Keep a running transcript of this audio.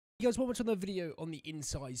You guys, welcome to another video on the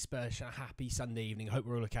Inside Spurs. Happy Sunday evening. I hope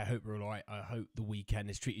we're all okay. I hope we're all right. I hope the weekend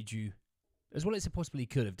has treated you as well as it possibly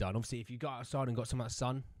could have done. Obviously, if you got outside and got some of that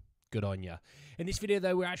sun, good on you. In this video,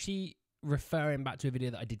 though, we're actually referring back to a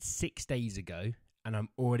video that I did 6 days ago, and I'm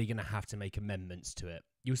already going to have to make amendments to it.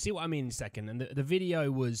 You'll see what I mean in a second. And the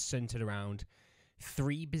video was centered around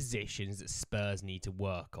 3 positions that Spurs need to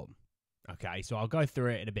work on. Okay, so I'll go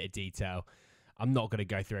through it in a bit of detail. I'm not going to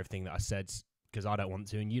go through everything that I said, because I don't want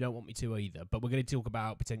to, and you don't want me to either. But we're going to talk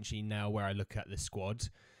about potentially now where I look at the squad,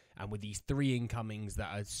 and with these 3 incomings that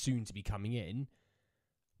are soon to be coming in,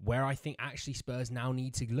 where I think actually Spurs now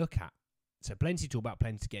need to look at. So plenty to talk about,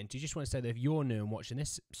 plenty to get into. Just want to say that if you're new and watching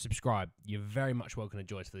this, subscribe. You're very much welcome to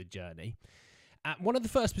join us for the journey. One of the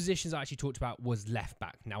first positions I actually talked about was left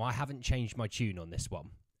back. Now, I haven't changed my tune on this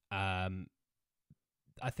one.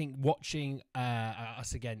 I think watching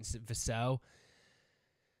us against Vassell,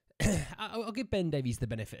 I'll give Ben Davies the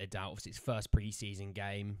benefit of doubt. Obviously, it's first pre-season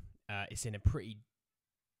game. It's in a pretty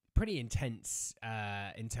intense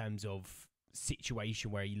in terms of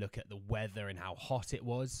situation where you look at the weather and how hot it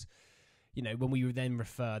was. You know, when we would then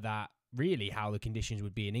refer that really how the conditions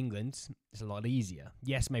would be in England, it's a lot easier.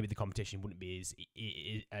 Yes, maybe the competition wouldn't be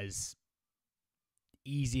as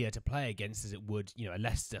easier to play against as it would, you know, a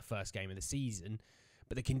Leicester first game of the season,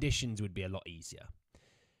 but the conditions would be a lot easier.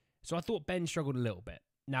 So I thought Ben struggled a little bit.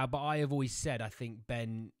 Now, but I have always said I think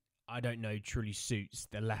Ben, I don't know, truly suits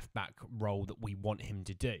the left-back role that we want him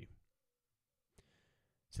to do.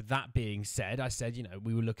 So that being said, I said, you know,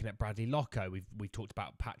 we were looking at Bradley Locko. We've talked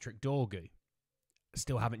about Patrick Dorgu.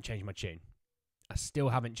 Still haven't changed my tune. I still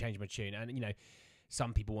haven't changed my tune. And, you know,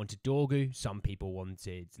 some people wanted Dorgu. Some people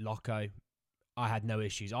wanted Locko. I had no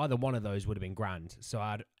issues. Either one of those would have been grand. So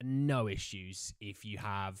I had no issues if you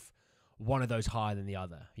have one of those higher than the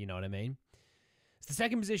other. You know what I mean? So the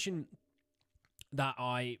second position that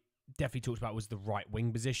I definitely talked about was the right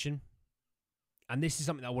wing position. And this is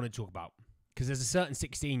something that I want to talk about. Because there's a certain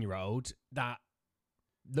 16-year-old that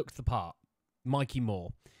looks the part. Mikey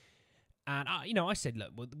Moore. And, you know, I said,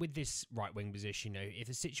 look, with this right wing position, you know, if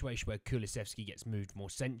a situation where THFC gets moved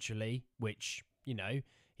more centrally, which, you know,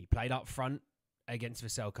 he played up front against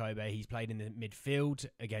Vassell Kobe. He's played in the midfield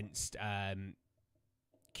against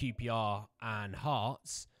QPR and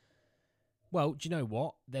Hearts. Well, do you know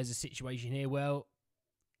what? There's a situation here where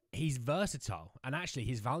he's versatile, and actually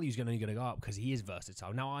his value is only going to go up because he is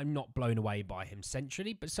versatile. Now, I'm not blown away by him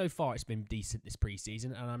centrally, but so far it's been decent this preseason,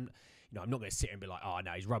 and I'm not going to sit here and be like, oh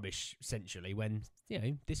no, he's rubbish centrally. When, you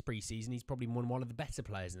know, this preseason he's probably one of the better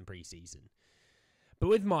players in the preseason. But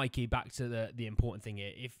with Mikey, back to the important thing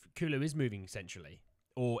here, if Kulu is moving centrally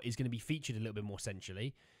or is going to be featured a little bit more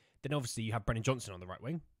centrally, then obviously you have Brennan Johnson on the right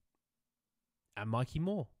wing and Mikey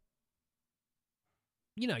Moore.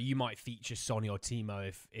 You know, you might feature Sonny or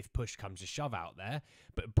Timo if push comes to shove out there.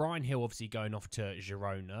 But Brian Hill obviously going off to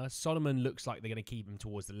Girona. Solomon looks like they're going to keep him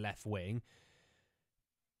towards the left wing.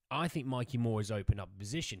 I think Mikey Moore has opened up a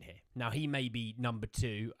position here. Now, he may be number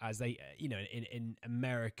 2 as they, you know, in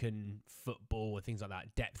American football or things like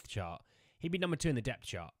that, depth chart. He'd be number 2 in the depth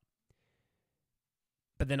chart.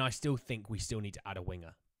 But then I still think we still need to add a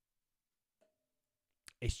winger.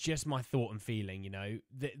 It's just my thought and feeling, you know.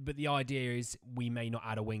 But the idea is we may not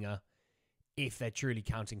add a winger if they're truly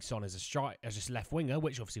counting Son as just left winger,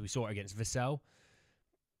 which obviously we saw it against Vassell.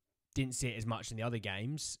 Didn't see it as much in the other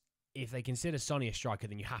games. If they consider Sonny a striker,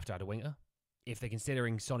 then you have to add a winger. If they're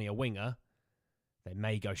considering Sonny a winger, they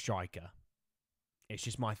may go striker. It's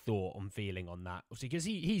just my thought and feeling on that. Obviously, because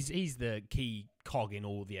he's the key cog in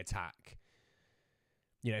all the attack.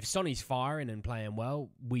 You know, if Sonny's firing and playing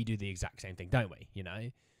well, we do the exact same thing, don't we? You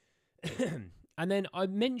know? And then I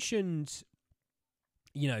mentioned,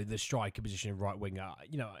 you know, the striker position of right winger.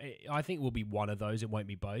 You know, I think it will be one of those. It won't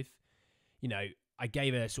be both. You know, I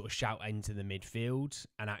gave a sort of shout into the midfield.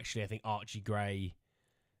 And actually, I think Archie Gray's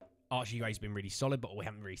been really solid, but we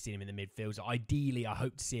haven't really seen him in the midfield. So ideally, I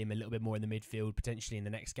hope to see him a little bit more in the midfield, potentially in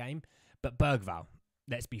the next game. But Bergvall,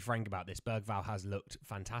 let's be frank about this. Bergvall has looked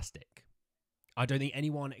fantastic. I don't think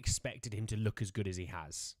anyone expected him to look as good as he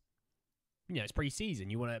has. You know, it's pre-season.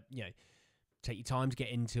 You want to, you know, take your time to get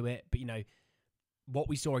into it. But, you know, what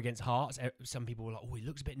we saw against Hearts, some people were like, oh, he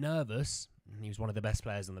looks a bit nervous. And he was one of the best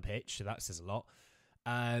players on the pitch, so that says a lot.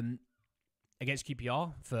 Against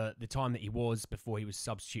QPR, for the time that he was before he was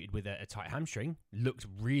substituted with a tight hamstring, looked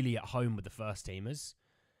really at home with the first teamers.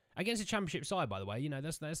 Against a championship side, by the way, you know,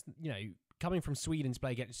 that's you know, coming from Sweden to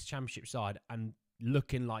play against a championship side and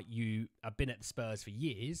looking like you have been at the Spurs for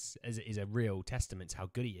years is a real testament to how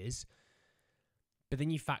good he is. But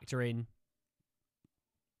then you factor in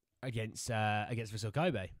against Vassell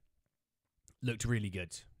Kobe. looked really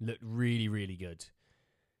good. Looked really, really good.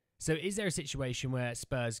 So is there a situation where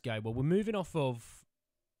Spurs go, well, we're moving off of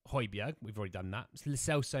Højbjerg. We've already done that. So Lo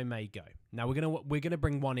Celso may go. Now, we're gonna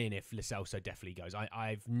bring one in if Lo Celso definitely goes.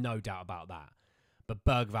 I've no doubt about that. But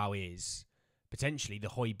Bergvall is potentially the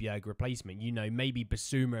Højbjerg replacement. You know, maybe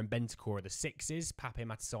Basuma and Bentancur are the 6s, Pape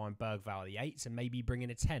Matar and Bergvall are the 8s, and maybe you bring in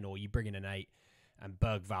a 10, or you bring in an 8, and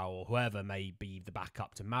Bergvall or whoever may be the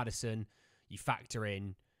backup to Maddison. You factor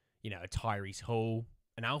in, you know, a Tyrese Hall,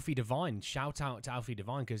 and Alfie Devine. Shout out to Alfie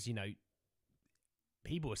Devine because, you know,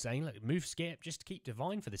 people are saying, look, move Skip just to keep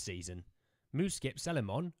Devine for the season. Move Skip, sell him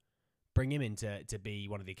on, bring him in to be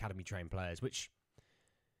one of the academy trained players, which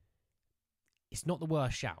it's not the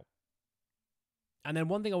worst shout. And then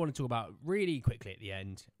one thing I want to talk about really quickly at the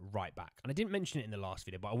end, right back. And I didn't mention it in the last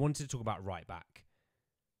video, but I wanted to talk about right back.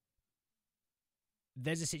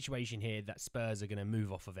 There's a situation here that Spurs are going to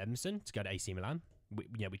move off of Emerson to go to AC Milan.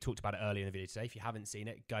 We talked about it earlier in the video today. If you haven't seen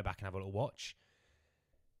it, go back and have a little watch.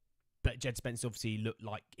 But Jed Spence obviously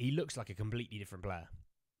looks like a completely different player.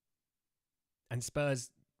 And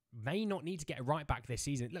Spurs may not need to get a right back this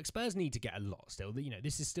season. Look, Spurs need to get a lot still. You know,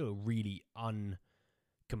 this is still a really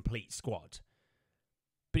incomplete squad.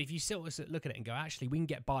 But if you still look at it and go, actually, we can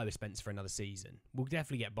get by with Spence for another season. We'll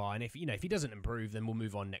definitely get by. And if he doesn't improve, then we'll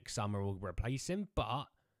move on next summer. We'll replace him. But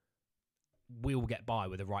we'll get by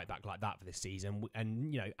with a right back like that for this season.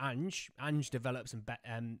 And, you know, Ange develops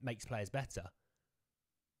and makes players better.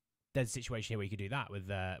 There's a situation here where you could do that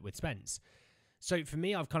with Spence. So for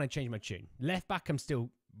me, I've kind of changed my tune. Left back, I'm still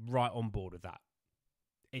right on board with that.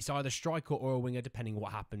 It's either striker or a winger, depending on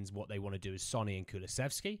what happens, what they want to do is Sonny and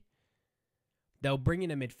Kulusevski. They'll bring in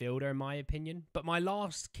a midfielder, in my opinion. But my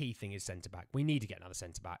last key thing is centre-back. We need to get another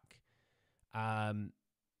centre-back. I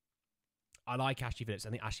like Ashley Phillips. I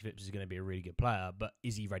think Ashley Phillips is going to be a really good player, but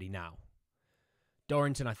is he ready now?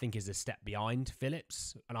 Dorrington, I think, is a step behind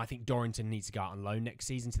Phillips. And I think Dorrington needs to go out on loan next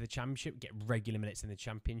season to the Championship, get regular minutes in the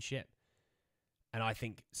Championship. And I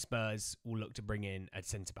think Spurs will look to bring in a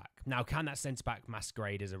centre-back. Now, can that centre-back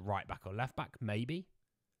masquerade as a right-back or left-back? Maybe.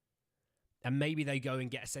 And maybe they go and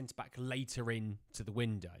get a centre-back later into the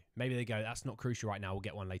window. Maybe they go, that's not crucial right now. We'll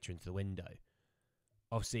get one later into the window.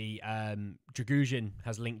 Obviously, Draguzhin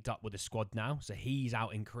has linked up with the squad now. So he's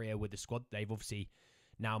out in Korea with the squad. They've obviously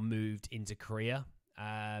now moved into Korea.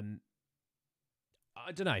 I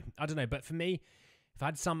don't know. But for me, if I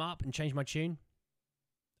had to sum up and change my tune,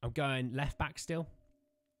 I'm going left-back still.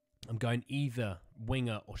 I'm going either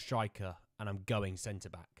winger or striker. And I'm going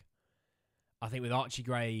centre-back. I think with Archie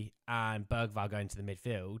Gray and Bergvall going to the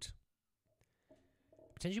midfield,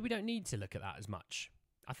 potentially we don't need to look at that as much.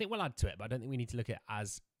 I think we'll add to it, but I don't think we need to look at it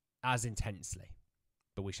as intensely.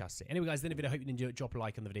 But we shall see. Anyway, guys, at the end of the video, I hope you enjoyed it. Drop a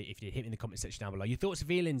like on the video if you did. Hit me in the comment section down below. Your thoughts and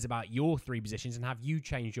feelings about your 3 positions, and have you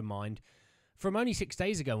changed your mind from only 6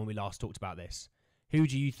 days ago when we last talked about this? Who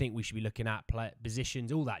do you think we should be looking at,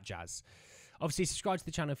 positions, all that jazz? Obviously, subscribe to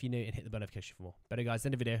the channel if you're new and hit the bell notification for more. Better, guys, at the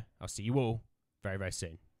end of the video, I'll see you all very, very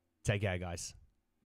soon. Take care, guys.